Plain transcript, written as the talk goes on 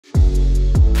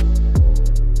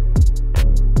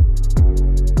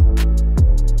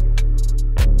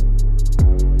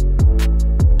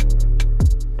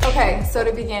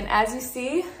to begin. As you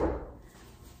see,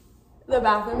 the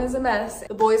bathroom is a mess.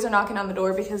 The boys are knocking on the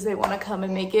door because they want to come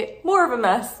and make it more of a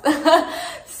mess.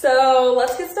 So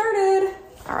let's get started.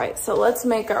 All right, so let's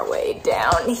make our way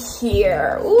down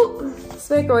here. Ooh, let's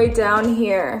make our way down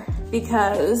here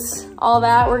because all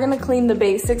that, we're gonna clean the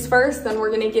basics first, then we're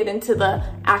gonna get into the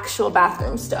actual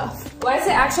bathroom stuff. When I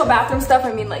say actual bathroom stuff,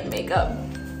 I mean like makeup.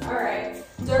 All right,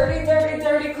 dirty, dirty,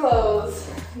 dirty clothes.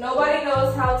 Nobody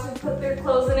knows how to put their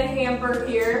clothes in a hamper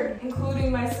here,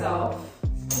 including myself.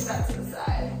 Put that to the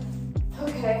side.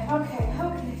 Okay.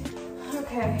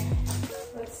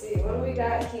 Let's see, what do we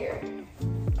got here?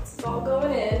 It's all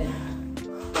going in.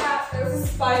 Crap, there's a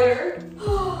spider.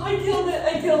 Oh, I killed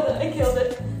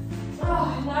it.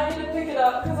 Oh, now I need to pick it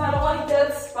up because I don't like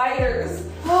dead spiders.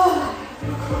 Oh,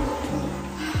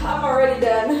 I'm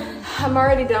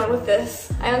already done with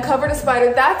this. I uncovered a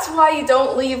spider. That's why you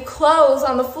don't leave clothes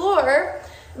on the floor,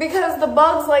 because the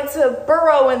bugs like to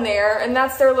burrow in there and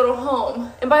that's their little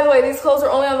home. And by the way, these clothes are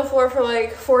only on the floor for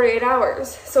like 48 hours,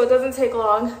 so it doesn't take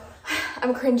long.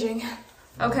 I'm cringing.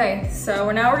 Okay, so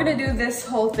we're gonna do this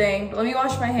whole thing. Let me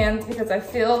wash my hands because I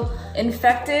feel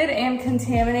infected and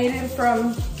contaminated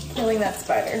from killing that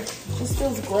spider. This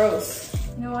feels gross.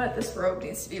 You know what? This robe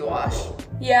needs to be washed.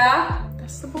 Yeah,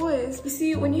 that's the boys. You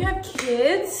see, when you have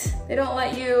kids, they don't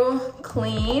let you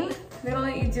clean. They don't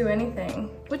let you do anything,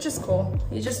 which is cool.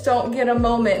 You just don't get a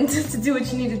moment to do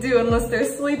what you need to do unless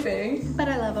they're sleeping. But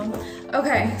I love them.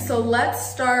 Okay, so let's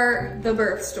start the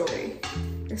birth story.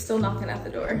 They're still knocking at the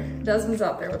door. Desmond's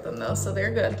out there with them though, so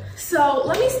they're good. So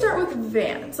let me start with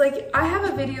Vance. Like, I have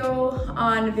a video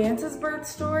on Vance's birth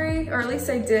story, or at least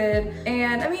I did.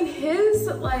 And I mean, his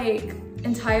like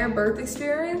entire birth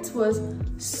experience was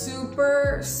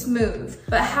super smooth.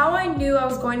 But how I knew I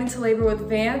was going into labor with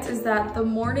Vance is that the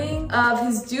morning of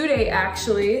his due date,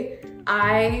 actually,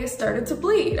 I started to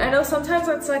bleed. I know sometimes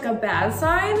that's like a bad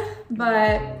sign,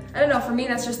 but I don't know, for me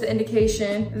that's just the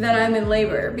indication that I'm in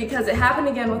labor, because it happened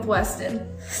again with Weston.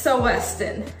 So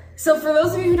for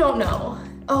those of you who don't know,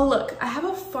 oh look, I have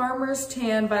a farmer's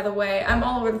tan, by the way. I'm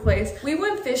all over the place. We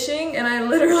went fishing and I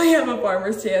literally have a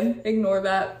farmer's tan. Ignore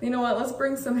that. You know what, let's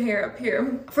bring some hair up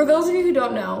here. For those of you who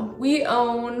don't know, we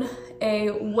own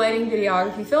a wedding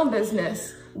videography film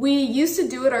business. We used to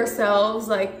do it ourselves,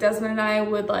 like Desmond and I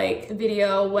would like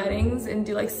video weddings and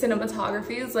do like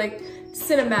cinematographies, like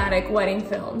cinematic wedding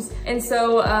films. And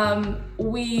so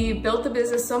we built the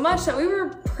business so much that we were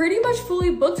pretty much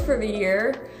fully booked for the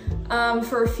year.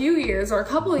 For a few years or a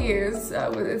couple of years.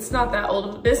 It's not that old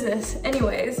of a business.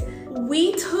 Anyways,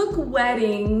 we took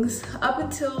weddings up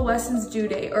until Weston's due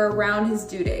date, or around his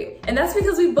due date. And that's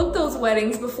because we booked those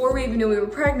weddings before we even knew we were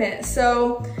pregnant.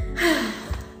 So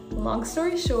long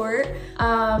story short,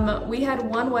 we had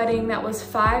one wedding that was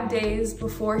 5 days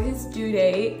before his due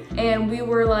date, and we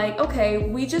were like, okay,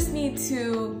 we just need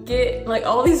to get like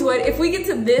all these weddings. If we get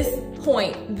to this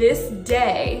point, this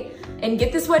day, and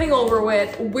get this wedding over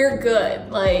with, we're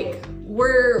good. Like,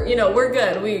 we're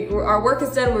good. Our work is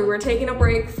done. We were taking a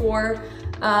break for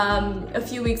a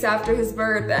few weeks after his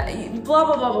birth, blah,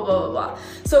 blah, blah, blah, blah, blah.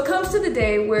 So it comes to the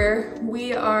day where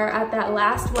we are at that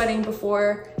last wedding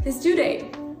before his due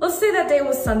date. Let's say that day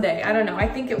was Sunday. I don't know, I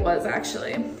think it was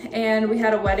actually. And we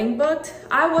had a wedding booked.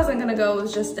 I wasn't gonna go, it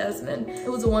was just Desmond.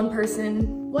 It was a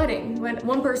one-person wedding,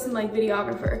 one person like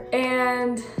videographer.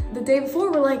 And the day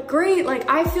before we're like, great, like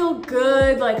I feel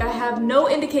good, like I have no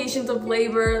indications of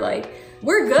labor, like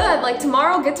we're good, like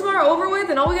get tomorrow over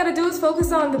with and all we gotta do is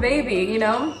focus on the baby, you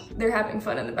know? They're having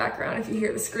fun in the background if you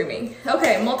hear the screaming.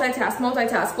 Okay,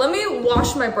 multitask. Let me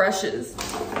wash my brushes.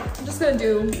 I'm just gonna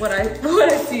do what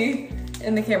I see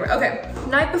in the camera. Okay,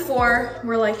 night before,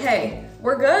 we're like, hey,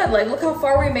 we're good. Like, look how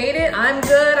far we made it. I'm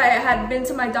good. I had been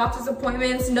to my doctor's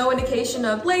appointments, no indication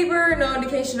of labor, no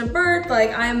indication of birth.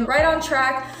 Like, I'm right on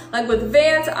track. Like with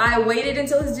Vance, I waited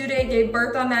until his due date, gave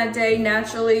birth on that day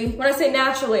naturally. When I say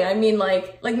naturally, I mean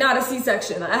like not a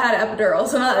C-section. I had an epidural,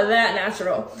 so not that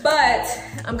natural. But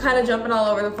I'm kind of jumping all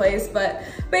over the place, but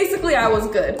basically I was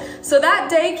good. So that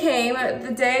day came,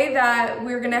 the day that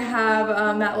we were gonna have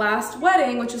that last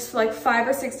wedding, which was like 5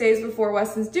 or 6 days before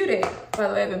Weston's due date. By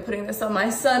the way, I've been putting this on my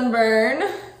sunburn.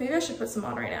 Maybe I should put some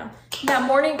on right now. That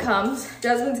morning comes,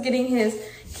 Desmond's getting his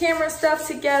camera stuff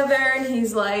together and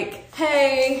he's like,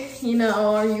 hey, you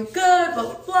know, are you good, blah,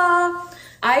 blah, blah.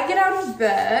 I get out of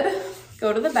bed,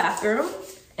 go to the bathroom,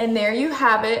 and there you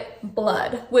have it,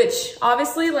 blood, which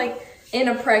obviously like in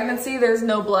a pregnancy, there's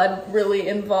no blood really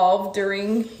involved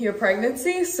during your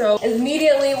pregnancy. So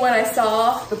immediately when I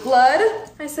saw the blood,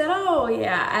 I said, oh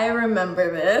yeah, I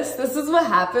remember this. This is what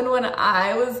happened when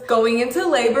I was going into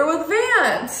labor with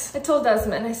Vance. I told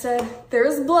Desmond, I said,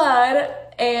 there's blood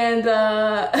and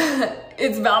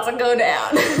it's about to go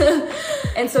down.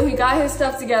 And so he got his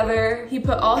stuff together, he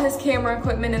put all his camera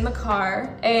equipment in the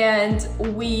car, and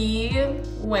we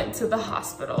went to the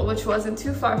hospital, which wasn't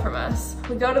too far from us.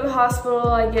 We go to the hospital,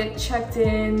 I get checked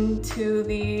in to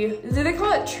the, do they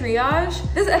call it triage?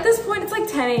 At this point, it's like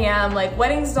 10 a.m. Like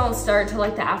weddings don't start till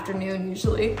like the afternoon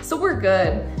usually. So we're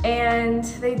good. And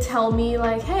they tell me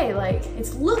like, hey, like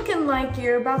it's looking like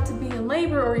you're about to be in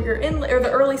labor or you're in, or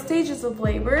the early stages of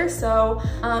labor. So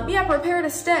yeah, prepare to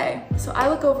stay. So I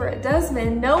look over at Desmond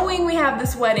knowing we have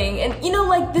this wedding, and you know,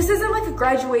 like this isn't like a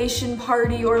graduation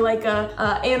party or like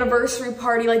a anniversary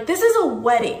party. Like this is a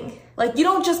wedding. Like you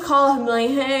don't just call him like,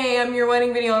 hey, I'm your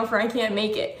wedding videographer, I can't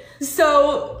make it.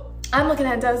 So I'm looking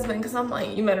at Desmond because I'm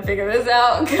like, you better figure this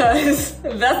out because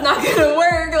that's not gonna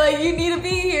work. Like you need to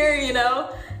be here, you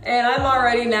know? And I'm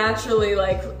already naturally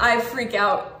like, I freak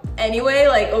out anyway,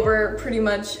 like over pretty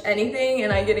much anything,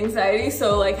 and I get anxiety.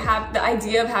 So like the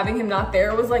idea of having him not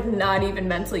there was like not even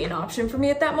mentally an option for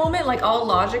me at that moment. Like all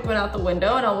logic went out the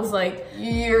window and I was like,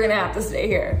 you're gonna have to stay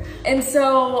here. And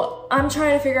so I'm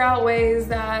trying to figure out ways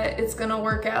that it's gonna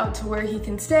work out to where he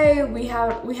can stay. We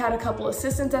had a couple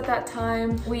assistants at that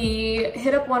time. We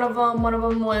hit up one of them. One of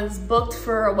them was booked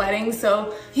for a wedding,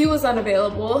 so he was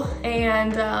unavailable,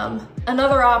 and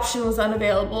another option was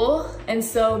unavailable. And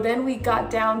so then we got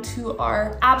down to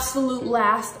our absolute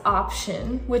last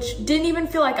option, which didn't even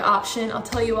feel like an option. I'll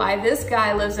tell you why. This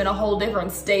guy lives in a whole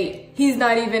different state. He's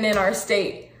not even in our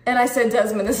state. And I said,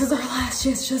 Desmond, this is our last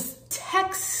chance. Just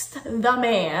text the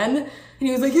man. And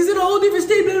he was like, he's in a whole different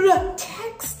state, blah, blah, blah.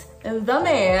 Text the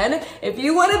man if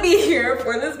you want to be here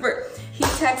for this birth. He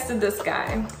texted this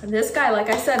guy. This guy, like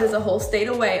I said, is a whole state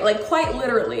away, like quite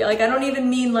literally. Like I don't even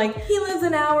mean like he lives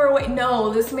an hour away.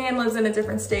 No, this man lives in a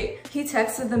different state. He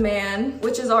texted the man,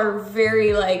 which is our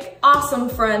very like awesome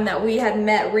friend that we had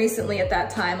met recently at that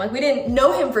time. Like we didn't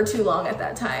know him for too long at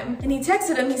that time. And he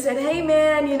texted him, he said, hey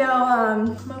man, you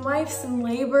know, my wife's in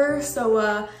labor,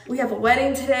 so we have a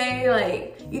wedding today.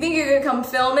 Like, you think you're gonna come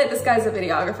film it? This guy's a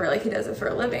videographer, like he does it for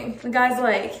a living. The guy's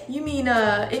like, you mean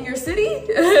in your city?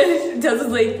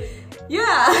 Desmond's like,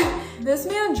 yeah. This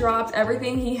man dropped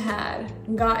everything he had,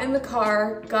 got in the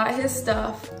car, got his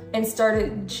stuff, and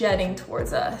started jetting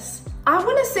towards us. I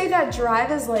wanna say that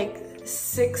drive is like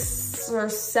 6 or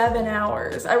 7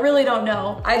 hours. I really don't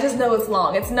know. I just know it's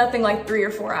long. It's nothing like 3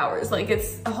 or 4 hours. Like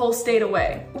it's a whole state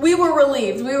away. We were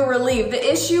relieved. We were relieved.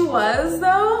 The issue was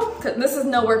though, this is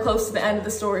nowhere close to the end of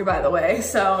the story, by the way.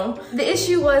 So the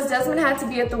issue was Desmond had to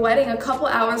be at the wedding a couple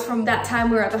hours from that time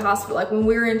we were at the hospital. Like when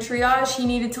we were in triage, he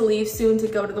needed to leave soon to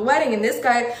go to the wedding. And this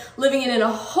guy living in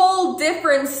a whole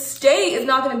different state is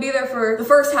not going to be there for the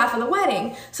first half of the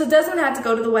wedding. So Desmond had to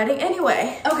go to the wedding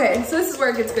anyway. Okay, so this is where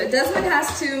it gets good. Desmond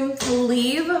has to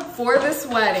leave for this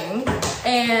wedding,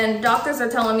 and doctors are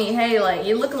telling me, hey, like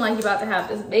you're looking like you're about to have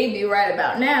this baby right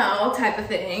about now, type of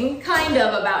thing, kind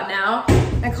of about now.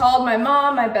 I called my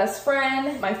mom, my best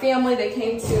friend, my family. They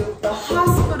came to the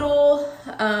hospital.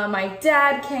 My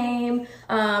dad came.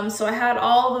 So I had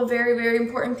all the very, very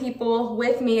important people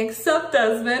with me except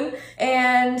Desmond.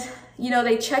 And you know,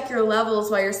 they check your levels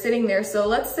while you're sitting there. So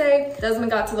let's say Desmond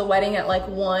got to the wedding at like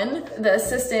 1. The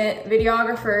assistant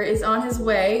videographer is on his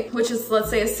way, which is,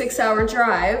 let's say, a 6-hour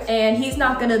drive, and he's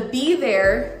not gonna be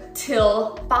there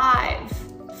till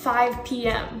 5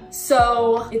 p.m.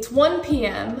 So it's 1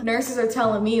 p.m. Nurses are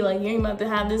telling me like, you ain't about to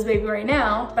have this baby right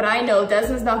now. But I know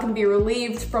Desmond's not gonna be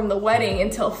relieved from the wedding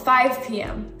until 5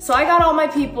 p.m. So I got all my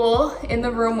people in the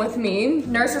room with me.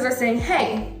 Nurses are saying,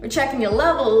 hey, we're checking your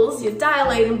levels, you're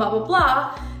dilating, blah, blah,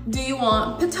 blah. Do you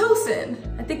want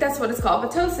Pitocin? I think that's what it's called,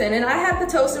 Pitocin. And I have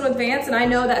Pitocin with Vance, and I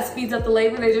know that speeds up the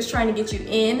labor. They're just trying to get you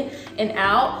in and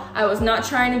out. I was not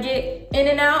trying to get in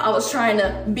and out. I was trying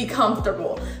to be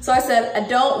comfortable. So I said, I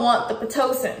don't want the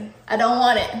Pitocin. I don't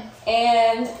want it.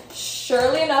 And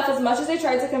surely enough, as much as they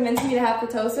tried to convince me to have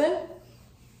Pitocin,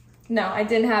 no, I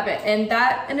didn't have it. And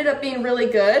that ended up being really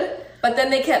good. But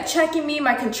then they kept checking me.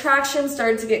 My contractions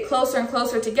started to get closer and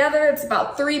closer together. It's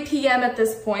about 3 p.m. at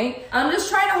this point. I'm just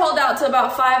trying to hold out to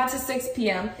about 5 to 6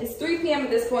 p.m. It's 3 p.m. at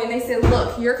this point. And they said,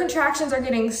 look, your contractions are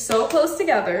getting so close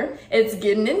together. It's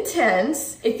getting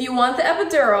intense. If you want the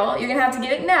epidural, you're gonna have to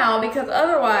get it now because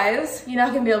otherwise you're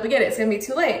not gonna be able to get it. It's gonna be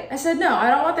too late. I said, no,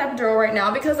 I don't want the epidural right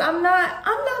now because I'm not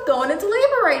going into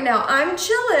labor right now. I'm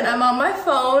chilling. I'm on my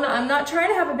phone. I'm not trying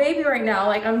to have a baby right now.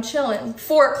 Like, I'm chilling.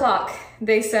 4 o'clock.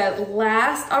 They said,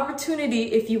 last opportunity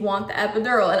if you want the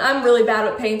epidural. And I'm really bad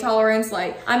with pain tolerance.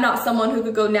 Like, I'm not someone who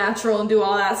could go natural and do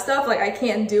all that stuff. Like, I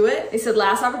can't do it. They said,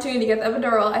 last opportunity to get the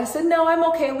epidural. I said, no, I'm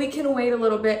okay. We can wait a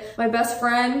little bit. My best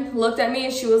friend looked at me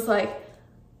and she was like,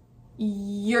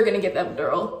 you're gonna get the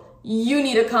epidural. You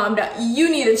need to calm down. You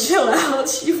need to chill out.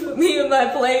 She put me in my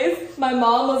place. My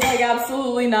mom was like,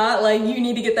 absolutely not. Like, you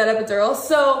need to get that epidural.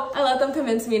 So I let them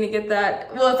convince me to get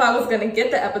that. Well, if I was gonna get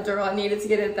the epidural, I needed to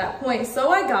get it at that point. So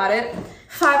I got it.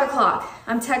 5 o'clock.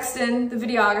 I'm texting the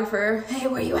videographer. Hey,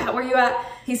 where you at? Where you at?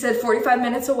 He said 45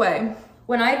 minutes away.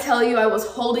 When I tell you I was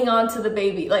holding on to the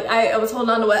baby, like I was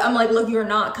holding on to it, I'm like, look, you're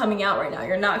not coming out right now.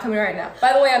 You're not coming right now.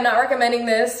 By the way, I'm not recommending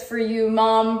this for you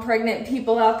mom, pregnant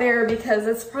people out there because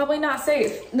it's probably not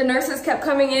safe. The nurses kept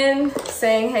coming in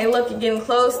saying, hey, look, you're getting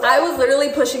close. I was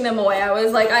literally pushing them away. I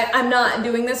was like, I'm not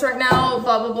doing this right now,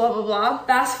 blah, blah, blah, blah, blah.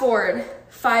 Fast forward,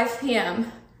 5 p.m.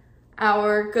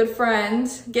 Our good friend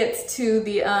gets to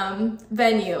the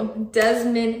venue.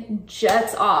 Desmond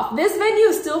jets off. This venue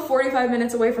is still 45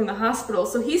 minutes away from the hospital,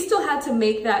 so he still had to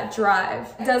make that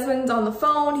drive. Desmond's on the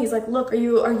phone. He's like, look, are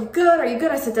you good? Are you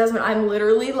good? I said, Desmond, I'm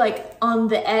literally like on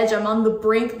the edge. I'm on the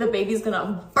brink. The baby's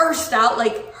gonna burst out.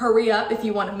 Like, hurry up if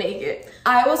you want to make it.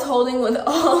 I was holding with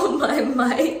all my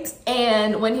might,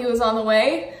 and when he was on the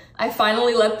way, I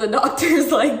finally let the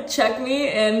doctors like check me,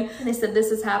 and they said,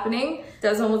 this is happening.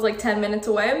 Desmond was like 10 minutes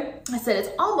away. I said, it's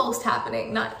almost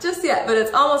happening. Not just yet, but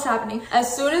it's almost happening.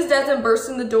 As soon as Desmond burst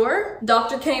in the door,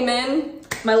 doctor came in,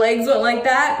 my legs went like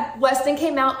that. Weston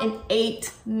came out in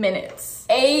 8 minutes.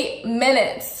 8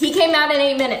 minutes. He came out in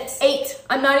 8 minutes. 8.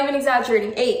 I'm not even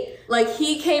exaggerating. 8. Like,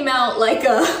 he came out like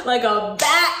a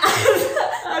bat.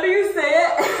 How do you say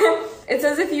it? It's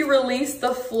as if you released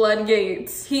the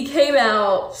floodgates. He came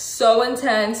out so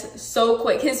intense, so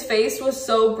quick. His face was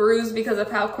so bruised because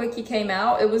of how quick he came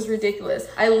out. It was ridiculous.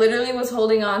 I literally was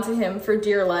holding on to him for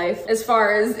dear life, as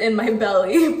far as in my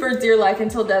belly, for dear life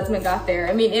until Desmond got there.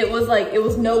 I mean, it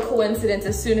was no coincidence.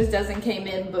 As soon as Desmond came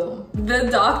in, boom. The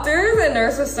doctors and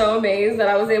nurse was so amazed that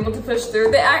I was able to push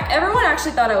through. Everyone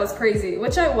actually thought I was crazy,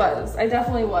 which I was. I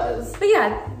definitely was. But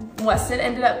yeah, Weston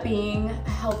ended up being a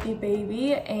healthy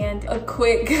baby and a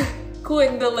quick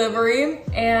delivery,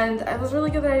 and I was really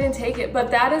good that I didn't take it.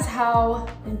 But that is how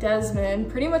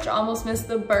Desmond pretty much almost missed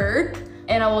the birth,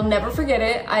 and I will never forget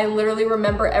it. I literally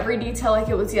remember every detail like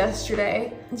it was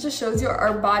yesterday. It just shows you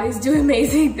our bodies do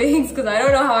amazing things, because I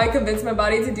don't know how I convinced my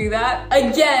body to do that.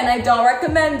 Again, I don't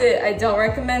recommend it. I don't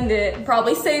recommend it.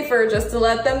 Probably safer just to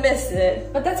let them miss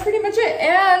it. But that's pretty much it.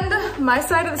 And my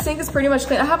side of the sink is pretty much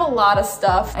clean. I have a lot of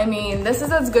stuff. I mean, this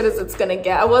is as good as it's gonna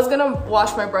get. I was gonna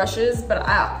wash my brushes, but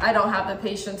I don't have the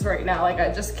patience right now. Like,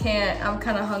 I just can't. I'm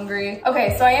kind of hungry.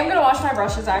 Okay, so I am gonna wash my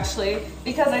brushes actually,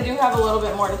 because I do have a little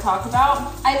bit more to talk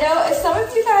about. I know some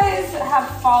of you guys have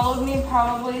followed me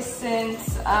probably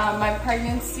since my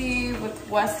pregnancy with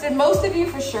Weston. Most of you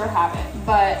for sure haven't,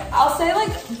 but I'll say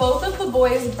like both of the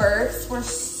boys' births were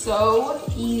so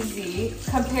easy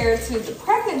compared to the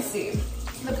pregnancy.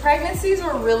 The pregnancies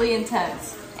were really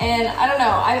intense. And I don't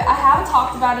know, I have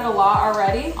talked about it a lot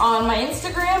already on my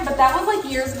Instagram, but that was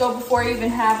like years ago before I even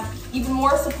have even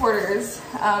more supporters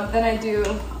than I do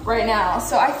right now.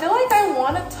 So I feel like I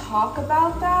want to talk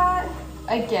about that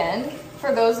again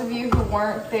for those of you who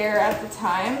weren't there at the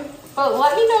time. But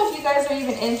let me know if you guys are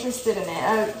even interested in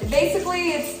it.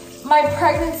 Basically, it's my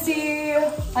pregnancy,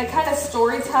 like kind of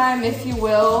story time, if you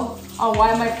will, on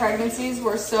why my pregnancies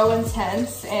were so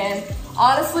intense, and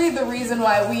honestly the reason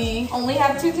why we only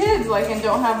have 2 kids, like, and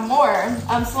don't have more.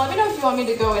 So let me know if you want me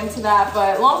to go into that.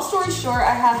 But long story short,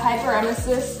 I had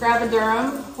hyperemesis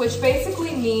gravidarum, which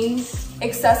basically means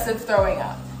excessive throwing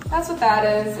up. That's what that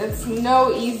is. It's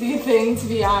no easy thing, to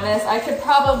be honest. I could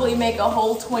probably make a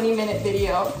whole 20-minute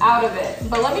video out of it.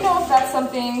 But let me know if that's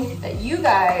something that you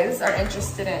guys are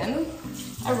interested in.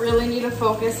 I really need to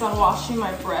focus on washing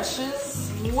my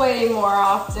brushes way more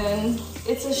often.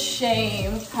 It's a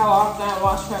shame how often I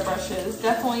wash my brushes.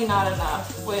 Definitely not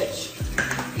enough, which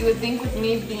you would think with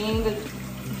me being the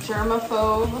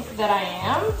germaphobe that I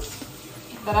am,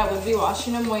 that I would be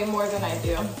washing them way more than I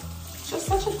do. It's just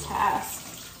such a task.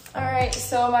 All right,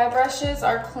 so my brushes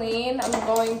are clean. I'm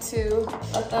going to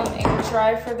let them air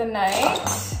dry for the night.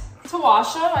 To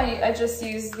wash them, I just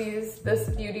use this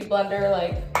beauty blender,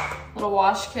 like little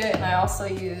wash kit, and I also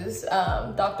use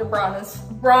Dr.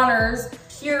 Bronner's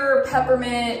Pure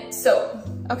Peppermint Soap.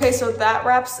 Okay, so that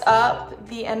wraps up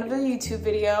the end of the YouTube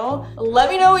video. Let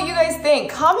me know what you guys think.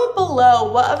 Comment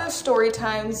below what other story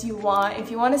times you want.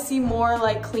 If you want to see more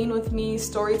like clean with me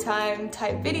story time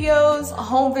type videos,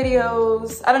 home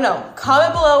videos, I don't know.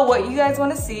 Comment below what you guys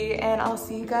want to see, and I'll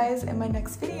see you guys in my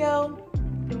next video.